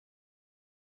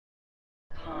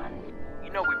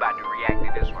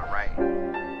acted this one right.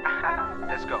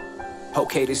 Let's go.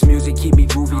 Okay, this music keep me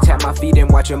groovy. Tap my feet and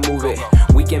watch a movie.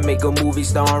 We can make a movie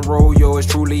starring roll yours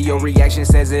truly. Your reaction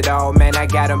says it all, man. I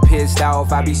got them pissed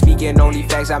off. I be speaking only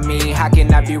facts. I mean, how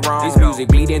can I be wrong? This music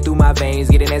bleeding through my veins.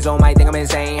 Getting that zone, might think I'm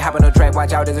insane. Hop on the track,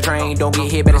 watch out, there's a train. Don't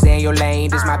get hit, better stay in your lane.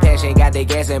 This my passion, got the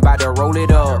gas and bout to roll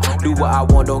it up. Do what I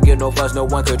want, don't give no fuss, no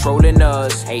one controlling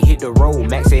us. Hey, hit the road,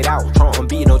 max it out. Trump and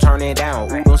beat, no turning down.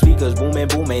 Ooh, them speakers booming,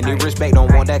 booming. Need respect,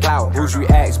 don't want that clout. Who's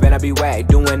reacts, better be whack.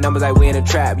 Doing numbers like we in a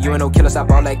trap. You ain't no killer, stop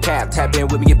all that cap. Tap in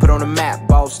with me, get put on the map.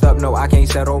 Bossed up, no, I can't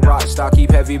settle rock. Stock,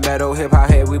 keep heavy metal, hip hop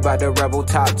head. We bout to rebel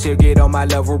top tier, get on my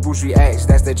level. Bruce reacts,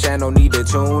 that's the channel, need to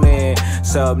tune in.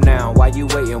 Sub now, why you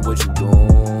waiting? What you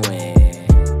doing?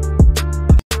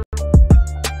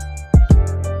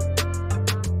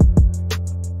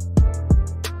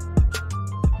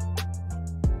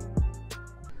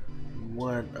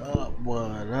 What up?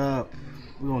 What up?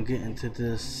 We're gonna get into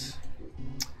this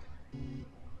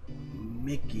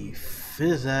Mickey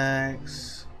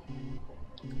Factz.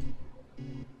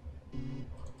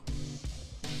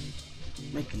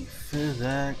 Mickey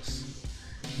Factz.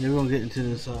 Yeah, we're gonna get into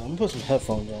this. I'm gonna put some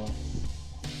headphones on.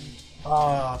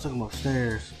 Oh, I took them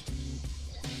upstairs.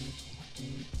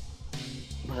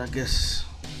 But I guess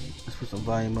let's put some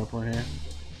volume up on here.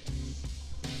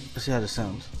 Let's see how this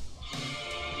sounds.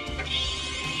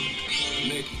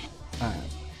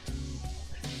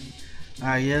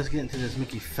 Alright, yeah, let's get into this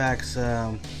Mickey Factz.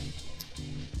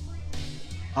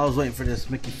 I was waiting for this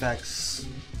Mickey Factz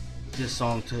diss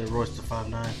song to Royce the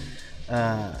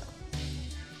 5'9".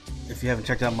 If you haven't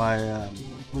checked out my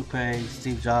Lupe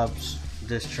Steve Jobs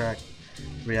diss track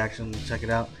reaction, check it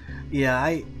out.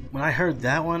 Yeah, when I heard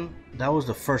that one, that was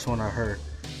the first one I heard.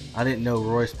 I didn't know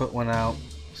Royce put one out,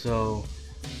 so,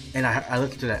 and I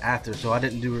listened to that after, so I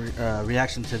didn't do a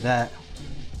reaction to that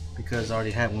because I already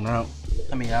had one out.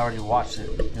 I mean, I already watched it.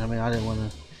 You know what I mean? I didn't want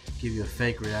to give you a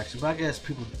fake reaction, but I guess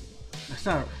people, it's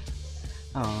not,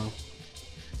 I don't know.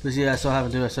 But yeah, so I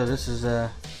haven't done it. So this is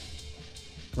gonna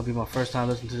be my first time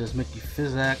listening to this Mickey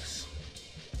Factz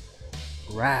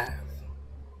WRAiTH.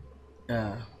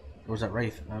 Or was that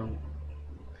WRAiTH? I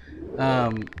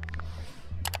don't.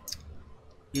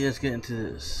 Yeah, let's get into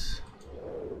this.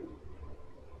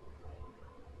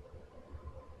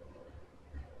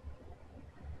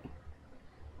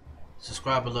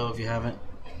 Subscribe below if you haven't.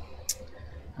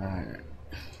 Alright.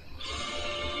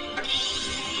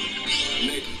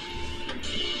 Nigga.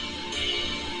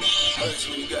 Hurts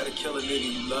when you gotta kill a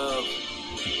nigga you love.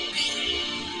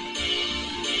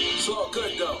 It's all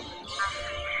good though.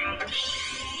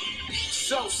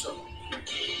 So.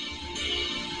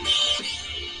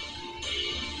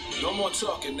 No more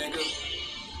talking, nigga.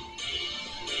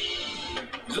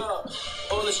 Love.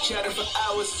 All this chatting for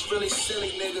hours is really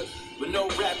silly, nigga. With no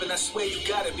rapping, I swear you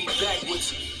gotta be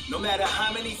backwards. No matter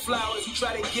how many flowers you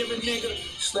try to give a nigga,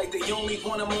 it's like they only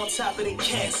want them on top of the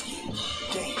casket.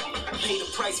 Damn, pay the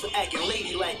price for acting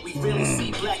ladylike. We really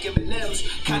see black M&M's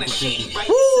kinda shady, right?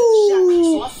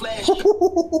 So I flash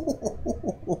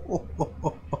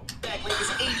back like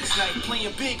it's 80s night,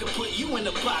 playing big and put you in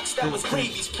the box. That was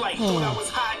Gravy's plight. Thought I was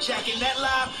hijacking that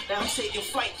live. Now I'm taking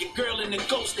flight. Your girl in the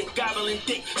ghost and gobbling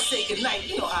dick. Say goodnight.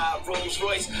 You know how I Rolls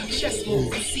Royce. Chest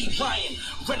move. You see Ryan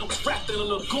Reynolds wrapped in a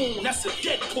lagoon. That's a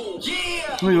Deadpool.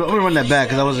 Yeah. Let me run that back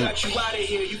because I wasn't. Got you out of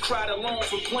here. You cried alone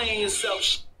for playing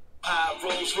yourself.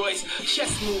 Rolls Royce,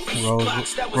 chest move,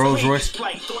 blocks, that was Rolls Royce.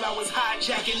 Plight. Thought I was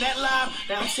hijacking that live.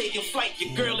 Now I'm taking flight.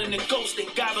 Your girl in the ghost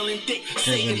and gobbling dick.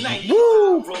 Say goodnight.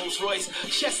 Rolls Royce,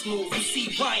 chest move. You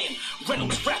see Ryan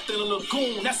Reynolds wrapped in a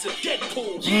lagoon. That's a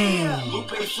Deadpool. Yeah. Lupe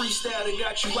freestyle that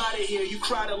got you out of here. You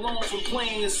cried alone from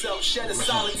playing yourself. Shed a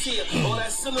solid tear. All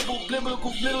that syllable,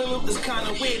 biblical, is kind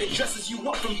of weird. It dresses you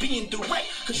up from being direct,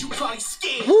 cause you probably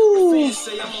scared. Fans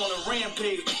say I'm on a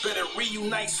rampage. You better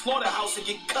reunite Slaughterhouse and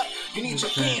get cut. You need your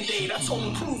Band-Aid. I told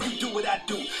him, prove you do what I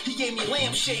do. He gave me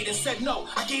lampshade and said no.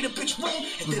 I gave the bitch room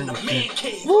and then the man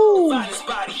cave. Find his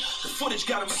body. The footage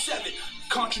got him severed.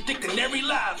 Contradicting every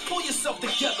lie. Pull yourself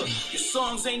together. Your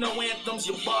songs ain't no anthems.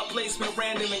 Your bar placement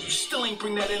random, and you still ain't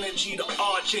bring that energy to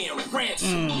RJ and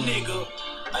Ransom, nigga.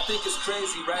 I think it's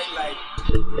crazy, right?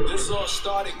 Like, this all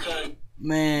started cause...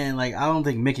 Man, like, I don't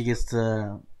think Mickey gets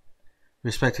the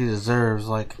respect he deserves.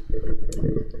 Like,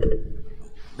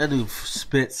 that dude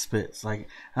spits. Like,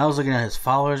 I was looking at his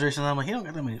followers recently. I'm like, he don't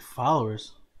got that many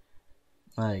followers.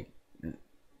 Like,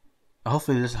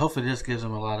 hopefully this gives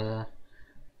him a lot of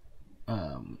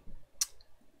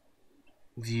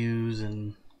views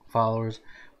and followers.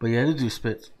 But yeah, the dude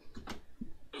spits.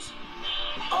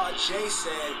 RJ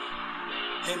said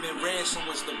him and Ransom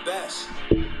was the best.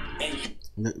 And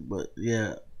but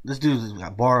yeah, This dude's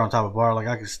got bar on top of bar. Like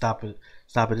I could stop it.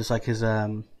 Just like his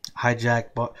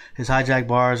hijack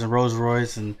bars and Rolls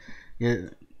Royce and his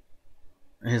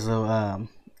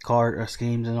car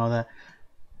schemes and all that.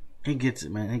 He gets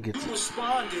it, man. He gets it.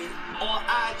 Responded on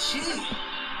IG.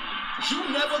 You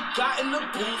never got in the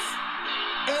booth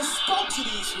and spoke to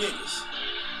these niggas.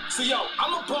 So yo,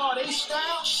 I'ma bar they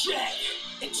style, Shaq,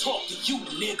 and talk to you,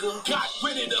 nigga. Got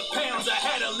rid of the pounds, I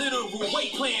had a literal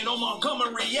weight plan on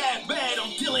Montgomery Ave bad.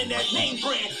 I'm dealing that name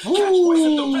brand. Catch Royce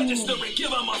at the register and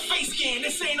give him a face scan.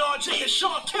 This ain't RJ and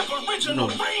Sean Kemp, original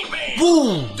Rain Man.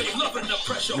 Boom! They loving the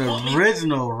pressure. The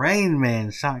original Rain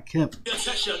Man, Sean Kemp.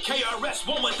 KRS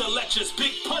one with the lectures,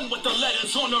 big pun with the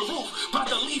letters on the roof. About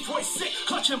to leave Royce sick,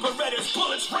 clutching Berettas.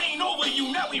 Bullets rain over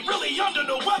you, now we really under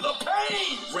the weather.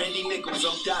 Pain. Randy Nichols,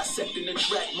 I'm dissecting the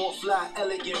track. More fly,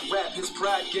 elegant rap. His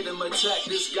pride get him attacked.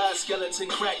 This guy's skeleton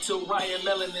cracked till Ryan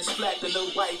Melanin's flat. And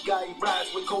the white guy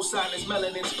rides with cosigners,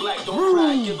 melanin's black. Don't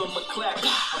cry, give him a clap.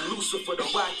 I'm Lucifer, the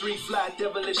Y3 fly,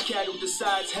 devilish cattle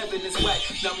decides heaven is whack.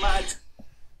 Now my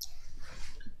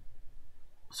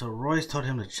So Royce told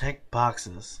him to check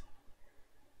boxes.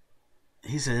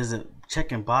 He said, isn't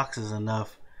checking boxes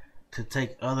enough to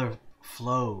take other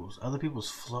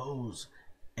people's flows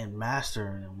and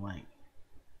mastering them, like,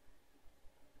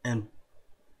 and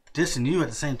dissing you at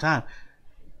the same time?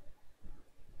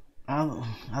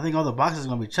 I think all the boxes are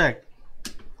gonna be checked.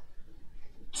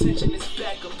 Tension is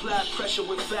back, apply pressure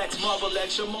with facts. Marvel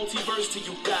at your multiverse till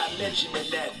you got mentioning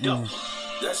that. Yo,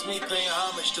 that's me paying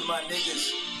homage to my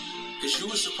niggas. Cause you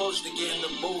was supposed to get in the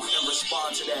booth and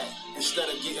respond to that instead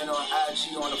of getting on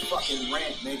IG on a fucking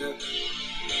rant, nigga.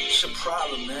 It's your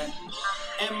problem, man.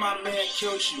 And my man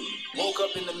killed you. Woke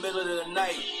up in the middle of the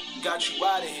night, got you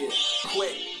out of here,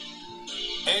 quick.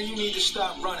 And you need to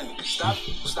stop running. Stop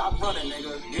running,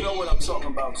 nigga. You know what I'm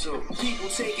talking about, too. People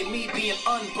taking me being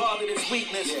unbothered as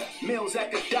weakness. Yeah. Mills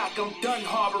at the dock, I'm done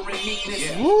harboring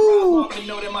meekness. Yeah. Woo! I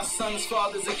know that my son's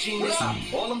father's a genius.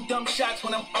 All them dumb shots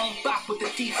when I'm on back with the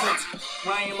defense.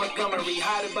 Ryan Montgomery,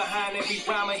 hiding behind every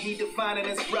rhymer, he defining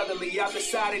as brotherly. I've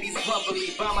decided he's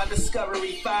grumpily by my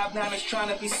discovery. 5'9" is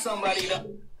trying to be somebody to...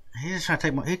 He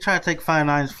tried to take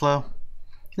 5'9's flow.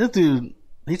 This dude,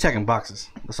 he checking boxes.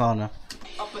 That's all I know.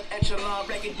 Upper echelon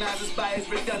recognizes by his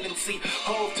redundancy.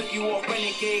 Hove took you off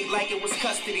renegade like it was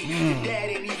custody. Your dad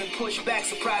didn't even push back,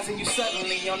 surprising you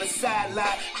suddenly on the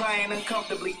sideline, crying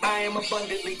uncomfortably. I am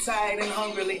abundantly tired and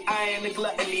hungrily. I am the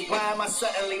gluttony. Why am I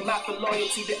suddenly not the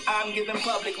loyalty that I'm giving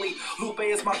publicly? Lupe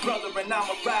is my brother and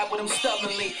I'ma ride with him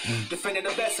stubbornly. Defending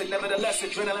the best and nevertheless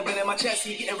adrenaline been in my chest.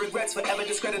 He getting regrets forever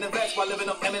discrediting vets while living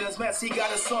up Eminem's mess. He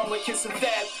got a song with Kiss and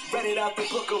Fab. Read it out the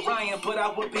book of Ryan, but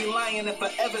I would be lying if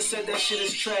I ever said that shit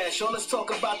is trash. All let's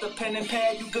talk about the pen and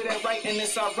pad. You good at writing.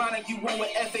 It's ironic you won with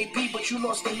FAP, but you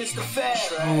lost to Mr. Fab.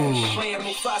 Playing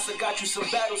Mufasa got you some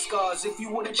battle scars. If you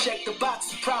would've checked the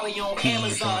box, probably on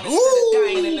Amazon. Instead of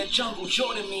dying in the jungle,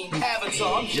 Jordan mean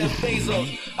Avatar. I'm Jeff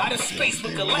Bezos, out of space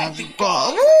with galactic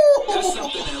ball. That's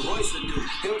something that Royce would do.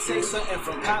 He'll take something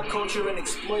from pop culture and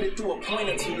exploit it through a point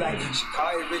or two, like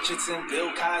Sha'Carri Richardson,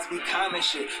 Bill Cosby, common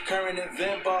shit. Current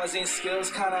event bars and skills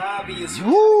kinda obvious.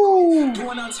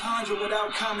 Doing entendre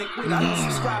without comic wit, I don't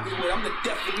subscribe to it. I'm the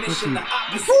definition, the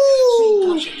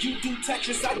opposite. You do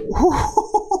Tetris,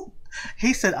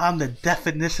 He said I'm the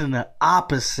definition of the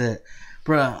opposite.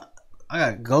 Bruh,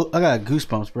 I got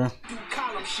goosebumps, bro.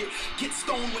 Column shit. Get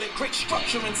stoned with a great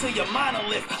structure until your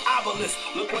monolith, obelisk.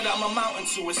 Look what I'm amounting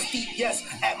to. A steep yes.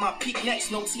 At my peak next,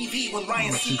 no TV when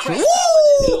Ryan Seacrest.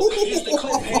 Here's the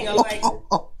cliffhanger like.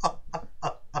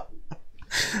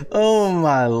 Oh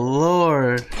my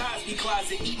lord. Cosby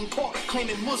closet, eating pork,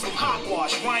 claiming Muslim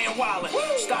hogwash. Ryan Wallen,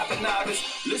 stop it,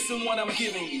 novice. Listen what I'm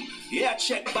giving you. Yeah,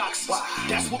 check boxes.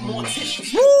 That's what more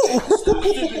tissues. Stop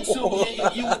fibbing too,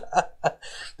 you.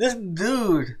 This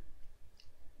dude,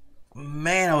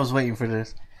 man, I was waiting for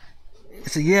this. He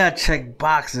said, yeah, check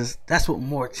boxes. That's what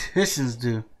morticians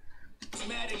do.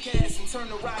 Matic ass and turn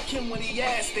to rock him when he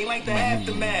asked. They like the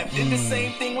aftermath. Did the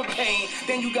same thing with Pain.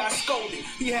 Then you got scolded.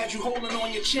 He had you holding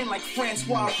on your chin like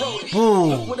Francois wrote it.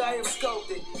 Look what I have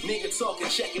sculpted. Nigga talking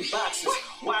checking boxes.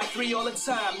 Y3 all the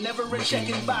time, never a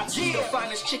checking boxes. The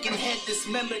finest chicken head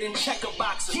dismembered in checker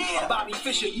boxes. Bobby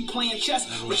Fischer, you playing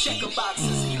chess with checker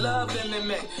boxes. He loved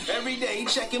MMA. Every day he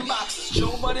checking boxes.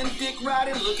 Joe Budden, Dick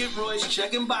riding. Look at Royce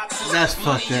checking boxes. That's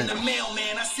money fucked in up. the mail,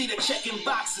 man. I see the checking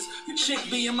boxes. Your chick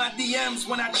be in my DMs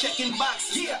when I check in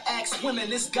boxes. Ask women,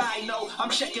 this guy know I'm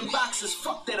checking boxes.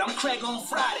 Fuck that, I'm Craig on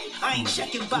Friday. I ain't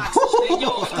checking boxes. Then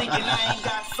y'all thinking I ain't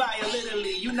got fire.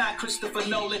 Literally, you not Christopher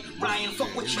Nolan. Ryan,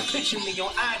 fuck what you pitching me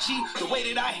on IG. The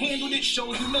way that I handled it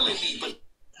show humility. But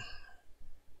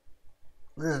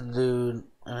This dude,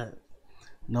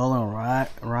 Nolan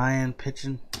Ryan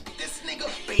pitching. This nigga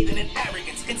bathing in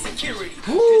arrogance, insecurity.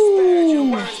 Disparage your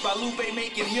words by Lupe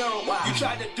making mural. You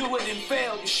tried to do it and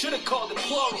failed. You should have called it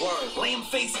plural. Lay him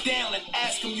face down and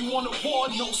ask him, you want a war?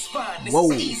 No spine. This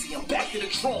is easy. I'm back to the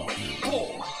drawing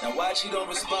board. Now watch he don't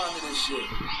respond to this shit.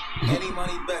 Any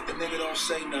money back, the nigga don't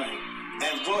say nothing.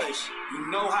 And Royce,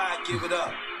 you know how I give it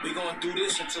up. We gonna do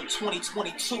this until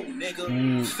 2022,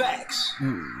 nigga. Facts.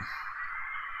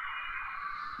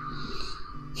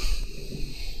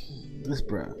 This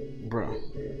bro,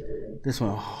 this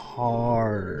went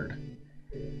hard.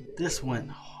 This went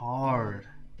hard.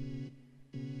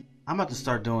 I'm about to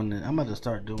start doing it. I'm about to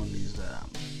start doing these.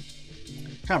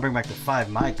 Trying to bring back the 5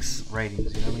 mics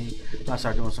ratings. You know what I mean? I'm about to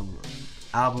start doing some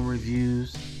album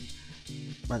reviews.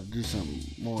 About to do some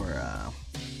more.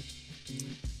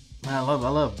 Man, I love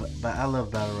battle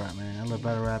rap, man. I love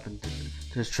battle rap and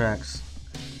diss tracks.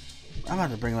 I'm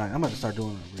about to start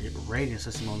doing a rating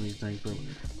system on these things,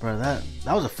 bro. That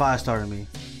was a 5-star to me.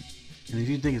 And if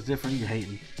you think it's different, you're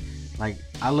hating. Like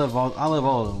I love all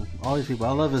of them, all these people.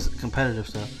 I love this competitive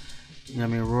stuff. You know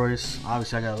what I mean? Royce,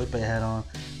 obviously I got a Lupe hat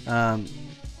on.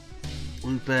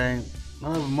 Lupe, I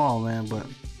love them all, man. But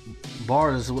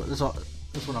bars is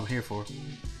what I'm here for.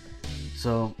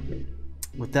 So,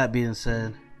 with that being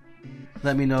said,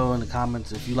 let me know in the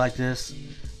comments if you like this,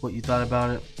 what you thought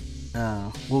about it.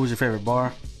 What was your favorite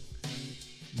bar?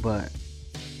 But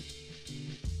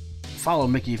follow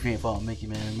Mickey if you ain't following Mickey,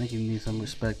 man. Mickey needs some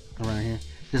respect around here.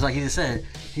 Just like he just said,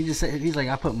 he's like,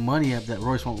 I put money up that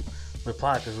Royce won't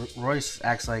reply because Royce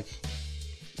acts like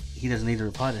he doesn't need to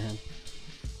reply to him.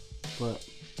 But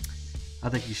I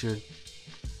think you should.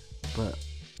 But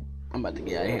I'm about to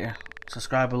get out of here.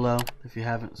 Subscribe below if you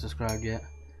haven't subscribed yet.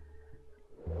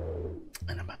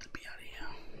 And I'm about to be out of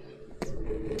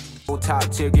here.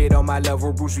 Top tier, get on my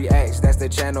level, WRAiTH. That's the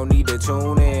channel, need to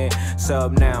tune in.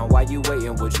 Sub now, while you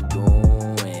waiting, what you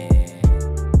doing?